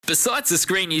Besides the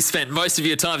screen you spent most of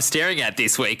your time staring at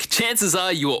this week, chances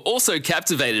are you are also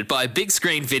captivated by a big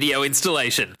screen video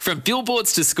installation. From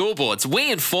billboards to scoreboards,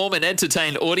 we inform and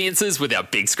entertain audiences with our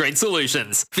big screen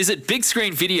solutions. Visit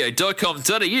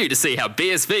bigscreenvideo.com.au to see how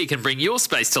BSV can bring your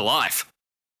space to life.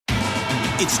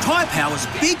 It's Tyre Power's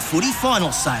Big Footy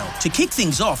Final Sale. To kick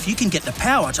things off, you can get the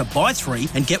power to buy 3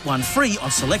 and get 1 free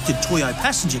on selected Toyo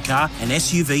passenger car and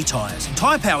SUV tyres.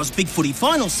 Tyre Power's Big Footy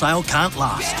Final Sale can't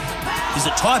last.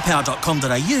 Visit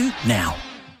tyrepower.com.au now.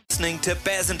 Listening to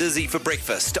Baz and Dizzy for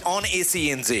breakfast on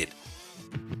SENZ.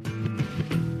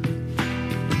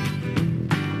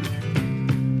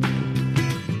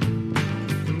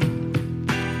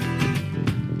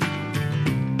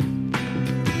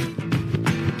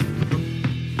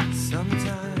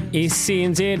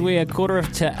 SCNZ, we are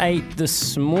 7:45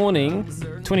 this morning,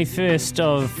 21st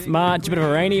of March, a bit of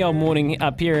a rainy old morning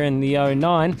up here in the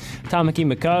 09. Tamaki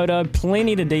Makaurau,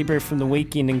 plenty to debrief from the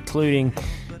weekend, including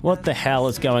what the hell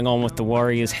is going on with the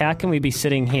Warriors. How can we be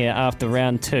sitting here after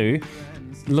round 2,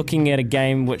 looking at a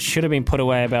game which should have been put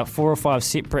away about 4 or 5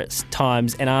 separate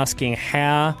times and asking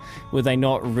how were they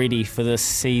not ready for this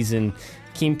season?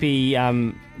 Kempi,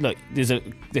 look,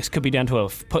 this could be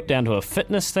put down to a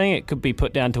fitness thing. It could be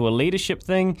put down to a leadership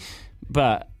thing.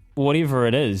 But whatever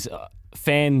it is,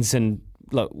 fans and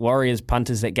Warriors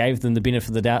punters that gave them the benefit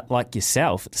of the doubt, like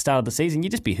yourself at the start of the season,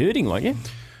 you'd just be hurting, won't you?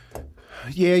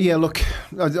 Yeah. Look,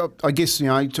 I guess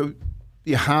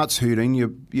your heart's hurting.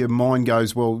 Your mind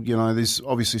goes, well, there's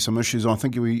obviously some issues. I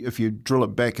think if you drill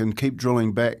it back and keep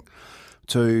drilling back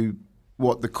to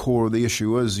what the core of the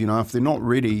issue is, if they're not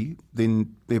ready,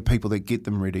 then there are people that get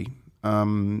them ready.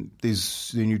 Then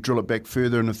you drill it back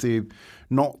further, and if they're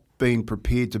not being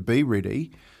prepared to be ready,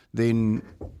 then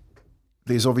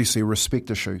there's obviously a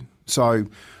respect issue. So,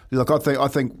 look, I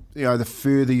think the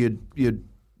further you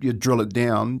drill it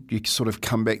down, you sort of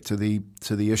come back to the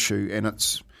issue, and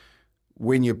it's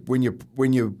when you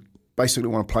basically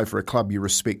want to play for a club, you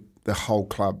respect the whole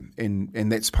club,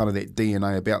 and that's part of that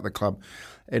DNA about the club.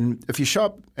 And if you show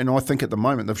up, and I think at the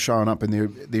moment they've shown up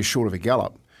and they're short of a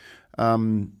gallop,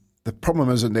 the problem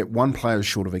isn't that one player is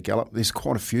short of a gallop. There's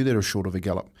quite a few that are short of a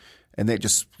gallop, and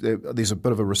there's a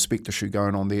bit of a respect issue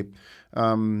going on there.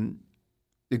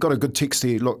 You've got a good text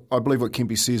here. Look, I believe what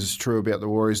Kempi says is true about the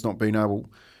Warriors not being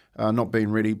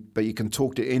ready, but you can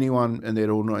talk to anyone in that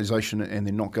organisation and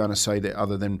they're not going to say that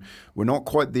other than we're not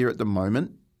quite there at the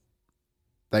moment.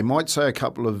 They might say a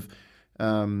couple of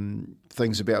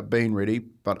things about being ready,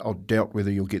 but I'll doubt whether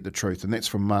you'll get the truth. And that's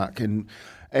from Mark. And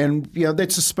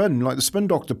that's a spin. Like the spin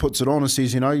doctor puts it on and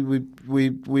says,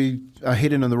 we are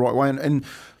heading in the right way. And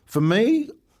for me,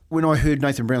 when I heard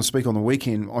Nathan Brown speak on the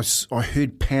weekend, I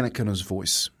heard panic in his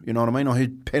voice. You know what I mean? I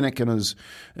heard panic in his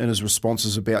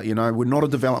responses about, we're not a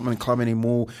development club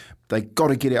anymore. They got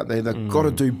to get out there. They've got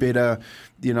to do better,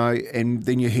 And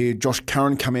then you hear Josh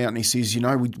Curran come out and he says,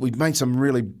 we've made some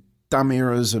really dumb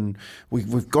errors and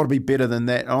we've got to be better than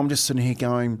that. And I'm just sitting here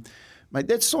going, mate,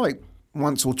 that's like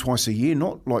once or twice a year,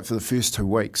 not like for the first 2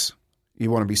 weeks.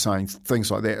 You want to be saying things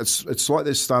like that. It's like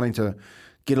they're starting to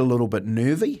get a little bit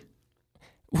nervy.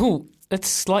 Well,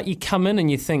 it's like you come in and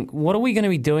you think, what are we going to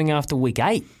be doing after week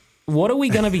 8? What are we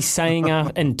going to be saying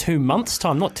in 2 months'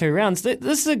 time, not 2 rounds?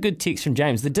 This is a good text from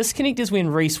James. The disconnect is when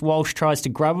Reece Walsh tries to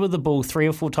grub with the ball 3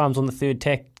 or 4 times on the third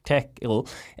tackle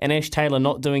and Ash Taylor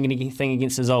not doing anything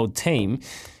against his old team.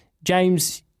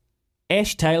 James,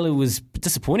 Ash Taylor was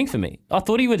disappointing for me. I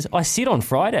thought he would. I said on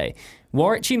Friday,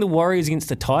 watching the Warriors against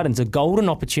the Titans, a golden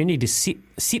opportunity to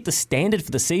set the standard for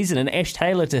the season, and Ash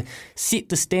Taylor to set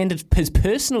the standard, his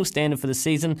personal standard for the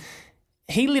season.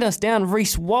 He let us down.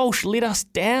 Reece Walsh let us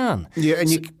down. Yeah, and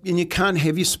you can't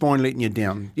have your spine letting you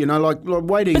down. Like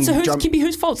waiting. But so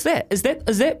whose fault's that?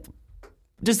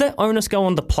 Does that onus go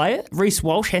on the player? Reece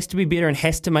Walsh has to be better and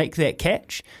has to make that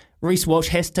catch. Reece Walsh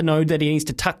has to know that he needs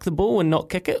to tuck the ball and not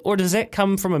kick it? Or does that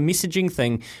come from a messaging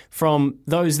thing from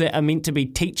those that are meant to be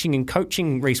teaching and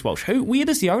coaching Reece Walsh? Where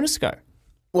does the onus go?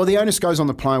 Well, the onus goes on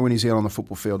the player when he's out on the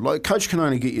football field. Like, coach can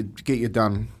only get you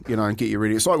done, and get you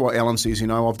ready. It's like what Alan says,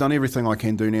 I've done everything I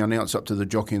can do now. Now it's up to the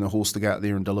jockey and the horse to go out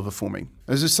there and deliver for me.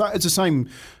 It's the same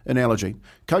analogy.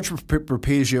 Coach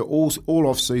prepares you all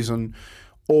off season,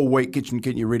 all week,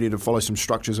 getting you ready to follow some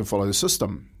structures and follow the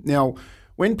system. Now,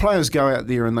 when players go out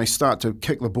there and they start to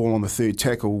kick the ball on the third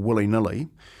tackle willy-nilly,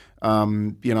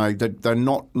 they're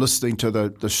not listening to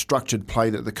the structured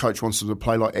play that the coach wants them to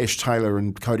play, like Ash Taylor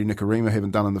and Cody Nikorima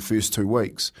haven't done in the first 2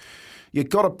 weeks. You've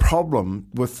got a problem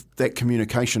with that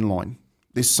communication line.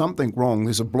 There's something wrong.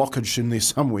 There's a blockage in there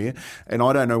somewhere, and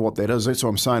I don't know what that is. That's what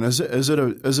I'm saying. Is it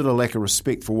a lack of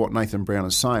respect for what Nathan Brown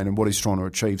is saying and what he's trying to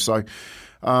achieve? So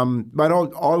But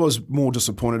I was more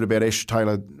disappointed about Ash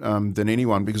Taylor than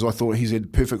anyone, because I thought he's had the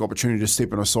perfect opportunity to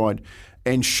step on a side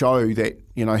and show that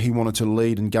he wanted to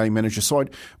lead and game manage a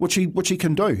side, which he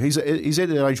can do. He's at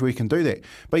that age where he can do that.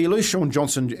 But you lose Sean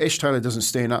Johnson, Ash Taylor doesn't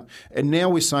stand up, and now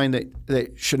we're saying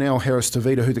that Chanel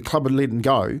Harris-Tavita, who the club had let him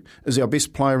go, is our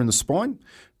best player in the spine.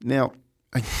 Now,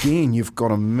 again, you've got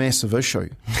a massive issue,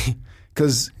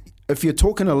 because if you're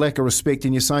talking a lack of respect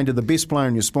and you're saying to the best player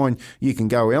in your spine, you can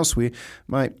go elsewhere,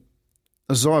 mate,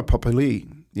 Isaiah Papali'i,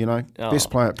 best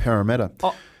player at Parramatta.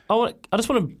 I just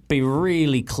want to be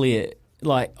really clear.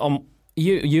 Like,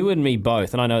 you and me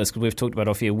both, and I know this because we've talked about it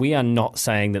off here, we are not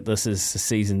saying that this is the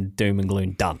season doom and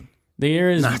gloom done.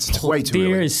 It's way too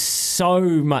early. There is so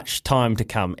much time to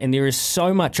come, and there is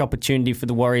so much opportunity for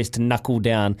the Warriors to knuckle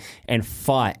down and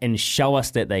fight and show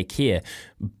us that they care.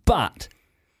 But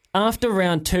after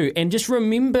round 2, and just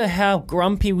remember how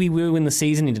grumpy we were when the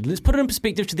season ended. Let's put it in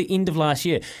perspective to the end of last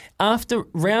year. After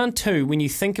round 2, when you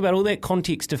think about all that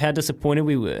context of how disappointed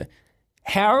we were,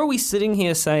 how are we sitting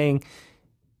here saying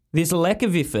there's a lack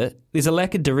of effort, there's a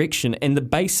lack of direction, and the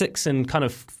basics and kind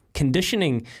of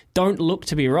conditioning don't look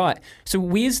to be right? So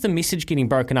where's the message getting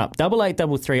broken up?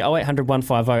 8833 0800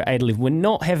 150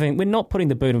 811. We're not putting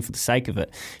the burden for the sake of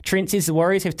it. Trent says the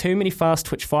Warriors have too many fast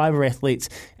twitch fibre athletes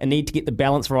and need to get the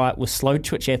balance right with slow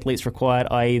twitch athletes required,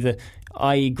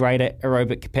 i.e. greater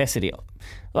aerobic capacity.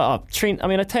 Trent, I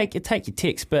mean, I take your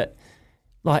text, but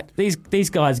like these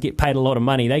guys get paid a lot of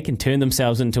money. They can turn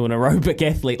themselves into an aerobic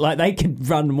athlete. Like, they can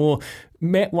run more.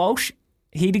 Matt Walsh,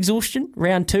 heat exhaustion,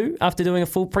 round 2, after doing a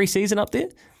full pre-season up there?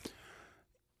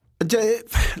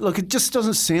 Look, it just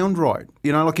doesn't sound right.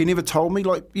 Like, he never told me.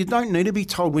 Like, you don't need to be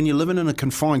told when you're living in a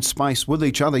confined space with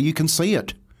each other. You can see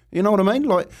it. You know what I mean?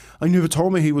 Like, he never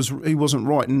told me he wasn't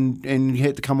right, and he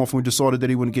had to come off, and we decided that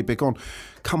he wouldn't get back on.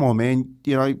 Come on, man.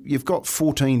 You've got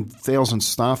 14,000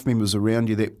 staff members around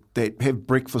you that have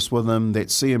breakfast with him,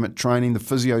 that see him at training, the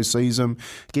physio sees him,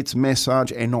 gets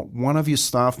massage, and not one of your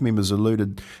staff members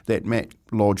alluded that Matt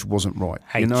Lodge wasn't right.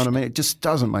 You know what I mean? It just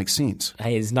doesn't make sense.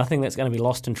 Hey, there's nothing that's going to be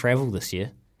lost in travel this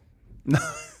year.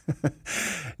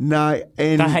 No,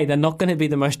 and but hey, they're not going to be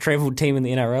the most travelled team in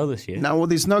the NRL this year. No,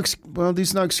 there's no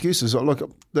excuses. Look,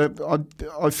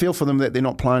 I feel for them that they're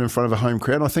not playing in front of a home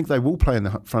crowd. I think they will play in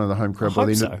the front of the home crowd by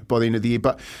the end of the year.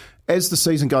 But as the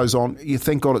season goes on, you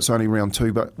thank God it's only round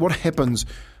 2. But what happens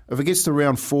if it gets to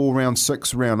round 4, round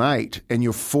 6, round 8, and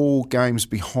you're 4 games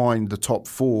behind the top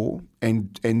 4,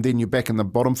 and then you're back in the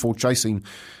bottom 4 chasing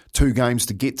 2 games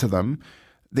to get to them?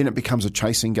 Then it becomes a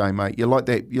chasing game, mate. You're like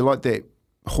that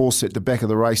horse at the back of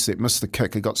the race that missed the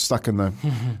kick. It got stuck in the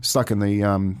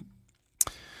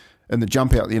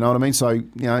jump out. You know what I mean? So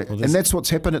and that's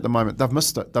what's happened at the moment. They've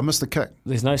missed it. They've missed the kick.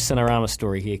 There's no Cinerama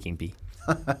story here, Kempy.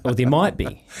 Well, there might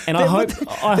be, and I hope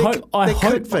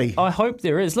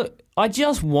there is. Look, I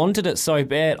just wanted it so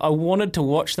bad. I wanted to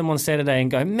watch them on Saturday and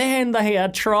go, man, they are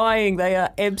trying. They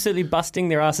are absolutely busting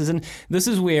their asses. And this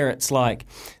is where it's like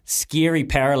scary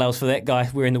parallels for that guy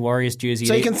wearing the Warriors jersey.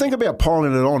 So you can think about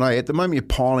piling it on, eh? At the moment, you're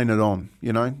piling it on,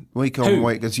 week on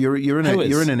week. It's you're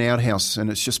in an outhouse, and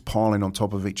it's just piling on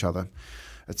top of each other.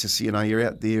 It's just, you're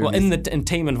out there. Well, in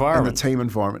team environment. In the team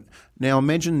environment. Now,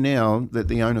 imagine now that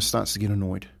the owner starts to get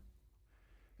annoyed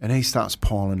and he starts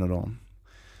piling it on.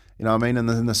 You know what I mean? And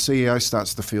then the CEO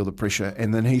starts to feel the pressure,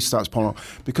 and then he starts piling on.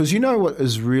 Because you know what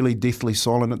is really deathly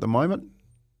silent at the moment?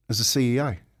 Is the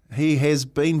CEO. He has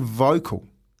been vocal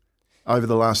over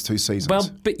the last 2 seasons. Well,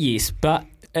 but yes, but...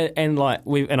 And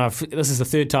this is the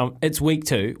 3rd time. It's week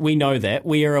 2. We know that.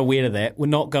 We are aware of that. We're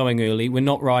not going early. We're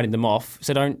not writing them off.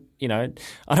 So I don't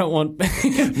want.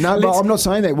 No, but I'm not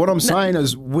saying that. What I'm saying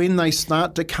is when they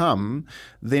start to come,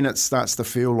 then it starts to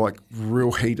feel like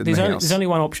real heat in the house. There's only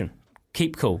one option.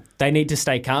 Keep cool. They need to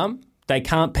stay calm. They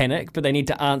can't panic, but they need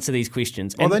to answer these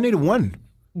questions. They need to win.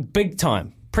 Big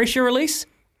time. Pressure release,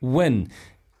 win.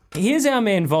 Here's our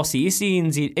man Vossi,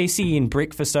 SEN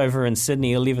breakfast over in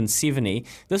Sydney, 11:70.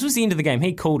 This was the end of the game.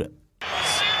 He called it.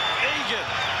 Egan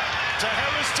to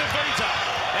Harris-Tavita,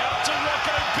 out to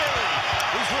Rocco Berry,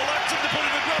 who's reluctant to put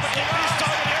in the grub again. This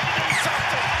time he had to do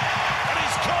something, and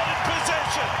he's caught in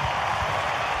possession.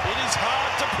 It is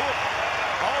hard to put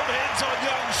old heads on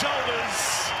young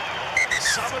shoulders.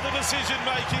 Some of the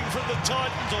decision-making from the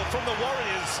Titans or from the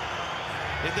Warriors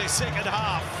in their second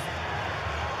half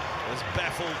has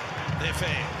baffled their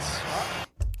fans.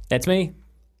 That's me.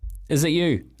 Is it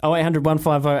you? 0800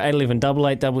 150 811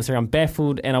 8833. I'm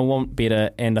baffled and I want better,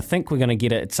 and I think we're going to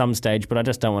get it at some stage, but I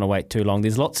just don't want to wait too long.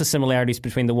 There's lots of similarities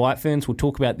between the White Ferns. We'll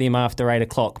talk about them after 8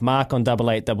 o'clock. Mark on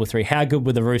 8833. How good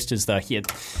were the Roosters, though? Yeah,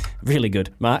 really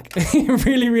good, Mark.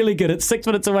 Really, really good. It's 6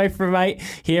 minutes away from 8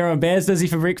 here on Baz Dizzy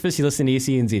for breakfast. You listen to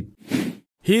SENZ.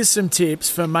 Here's some tips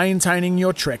for maintaining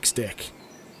your Trex deck.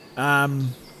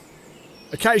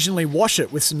 Occasionally wash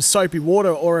it with some soapy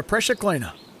water or a pressure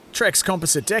cleaner. Trex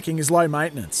composite decking is low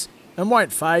maintenance and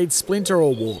won't fade, splinter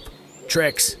or warp.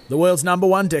 Trex, the world's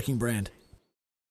 #1 decking brand.